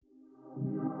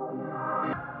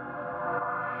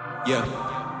Yeah,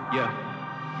 yeah.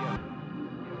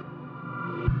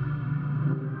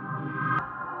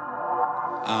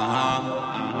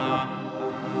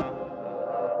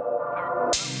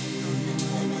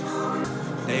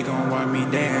 They gon' want me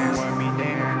dance.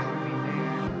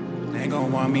 They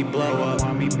gon' want me blow up.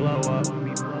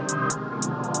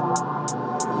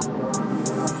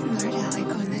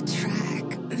 Smartalec on the track.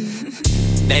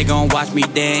 They gon' watch me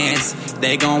dance.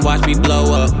 They gon' watch me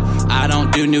blow up. I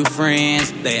don't do new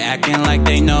friends. They acting like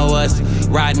they know us.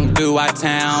 Riding through our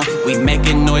town, we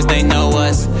making noise. They know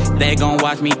us. They gon'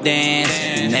 watch me dance.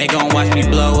 And they gon' watch me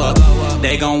blow up.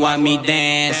 They gon' watch me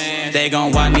dance. They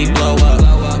gon' watch me blow up.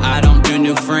 I don't do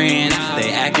new friends.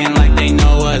 They acting like they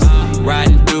know us.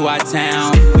 Riding through our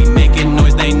town, we making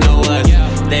noise. They know us.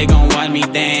 They gon' watch me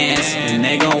dance. And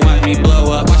they gon' watch me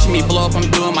blow up. Watching me blow up, I'm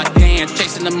doing my dance.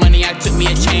 Chasing the money, I took me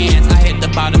a chance. I hit the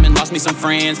bottom and lost me some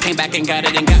friends. Came back and got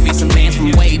it and got me some bands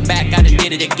from way back. I done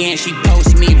did it again. She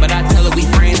posts me, but I tell her we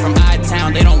friends from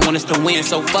I-Town. They don't want us to win,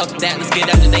 so fuck that. Let's get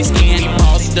under they skin. We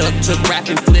all stuck, took rap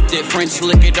and flipped it. French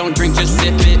liquor, don't drink, just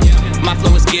sip it. My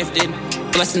flow is gifted.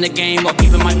 Blessing the game while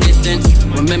keeping my distance.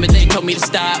 Remember they told me to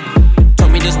stop.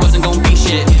 Told me this wasn't gonna be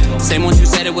shit. Same ones who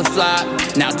said it would flop.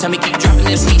 Now tell me keep dropping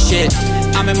this heat shit.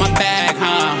 I'm in my bag,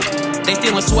 huh? They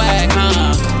stealing swag,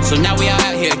 huh? So now we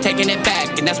out here taking it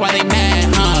back, and that's why they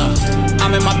mad, huh?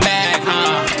 I'm in my bag,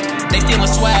 huh? They stealing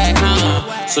swag,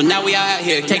 huh? So now we out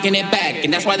here taking it back,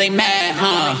 and that's why they mad,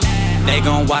 huh? They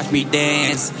gon' watch me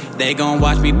dance. They gon'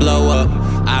 watch me blow up.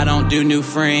 I don't do new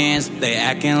friends. They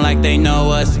acting like they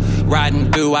know us.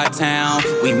 Riding through our town,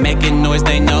 we making noise.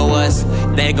 They know us.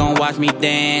 They gon' watch me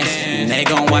dance. And they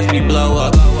gon' watch me blow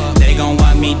up. They gon'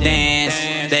 watch me dance.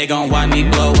 They gon' watch me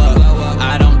blow up.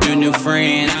 I don't do new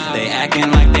friends. They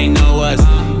acting like they know us.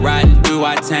 Riding through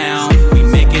our town, we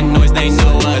making noise. They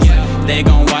know us. They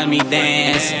gon' watch me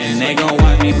dance. And they gon'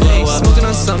 watch me blow up. Smoking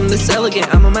on something that's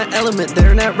elegant. I'm on my element,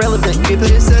 they're not relevant. You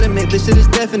put in sediment, this shit is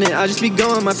definite. I just be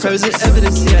going my present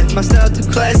evidence, yeah. My style too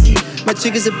classy, my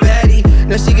chick is a baddie.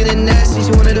 Now she getting nasty,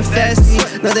 she wanted a fasty.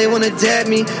 Now they wanna dab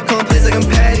me, calling plays like I'm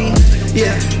Patty,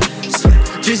 yeah.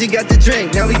 Drizzy got the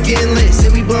drink, now we getting lit. Say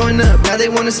we blowing up, now they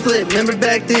wanna split. Remember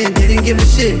back then, they didn't give a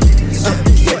shit.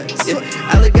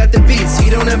 Alec got the beats, he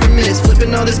don't ever miss.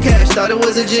 Flipping all this cash, thought it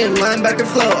was a gym. Linebacker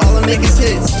flow, all I make is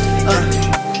hits.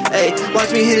 Hey,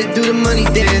 watch me hit it, do the money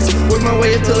dance. Work my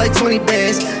way up to like 20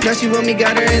 bands. Now she want me,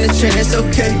 got her in a trance,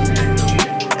 okay.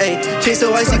 Hey, chain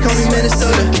so icy, call me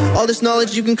Minnesota. All this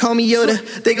knowledge, you can call me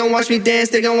Yoda. They gon' watch me dance,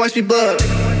 they gon' watch me blow up.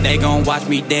 They gon' watch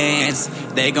me dance,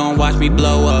 they gon' watch me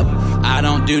blow up. I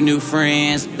don't do new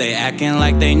friends, they acting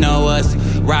like they know us.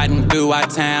 Riding through our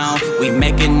town, we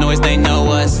making noise, they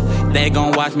know us. They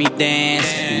gon' watch me dance,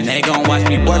 and they gon' watch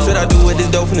me blow up. Watch what I do with this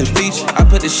dope in this feature. I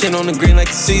put this shit on the green like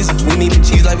the Caesar. We need the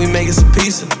cheese like we making some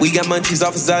pizza. We got munchies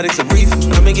off exotics, a reefer.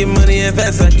 I'ma get money as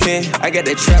fast as I can. I got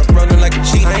that trap running like a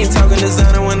cheat. I ain't talking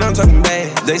designer when I'm talking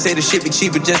bad. They say the shit be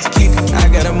cheaper just to keep it. I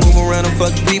gotta move around and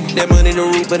fuck people. That money the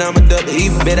root, but I'ma duck the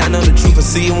evil. Bet I know the truth, I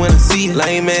see it when I see it.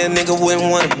 Lame ass nigga wouldn't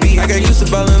wanna be it. I got used to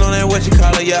ballin' on that what you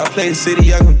call it. Y'all play the city,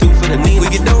 y'all come through for the knee.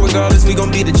 We get dope regardless, we gon'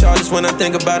 beat the charges. When I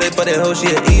think about it, for that hoe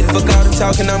she'll eat it. Fuck all the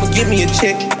talking, I'ma give me a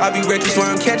check. I be reckless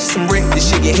while I'm catching some wreck. This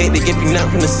shit get hectic if you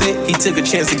not from the set. He took a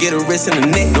chance to get a wrist in the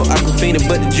neck. No Aquafina,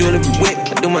 but the jewelry be wet.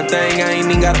 I do my thing, I ain't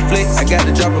even gotta flex. I got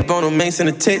to drop up on them, ain't send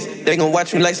a text. They gon'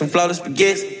 watch me like some flawless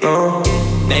spaghetti.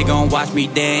 They gon' watch me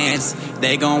dance,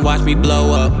 they gon' watch me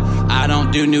blow up. I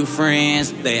don't do new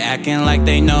friends, they acting like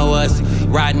they know us.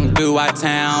 Riding through our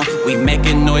town, we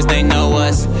making noise, they know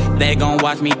us. They gon'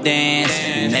 watch me dance,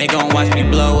 and they gon' watch me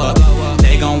blow up.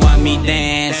 They gon' watch me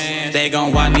dance, they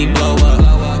gon' watch me blow up.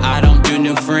 I don't do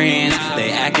new friends,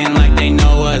 they acting like they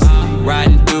know us.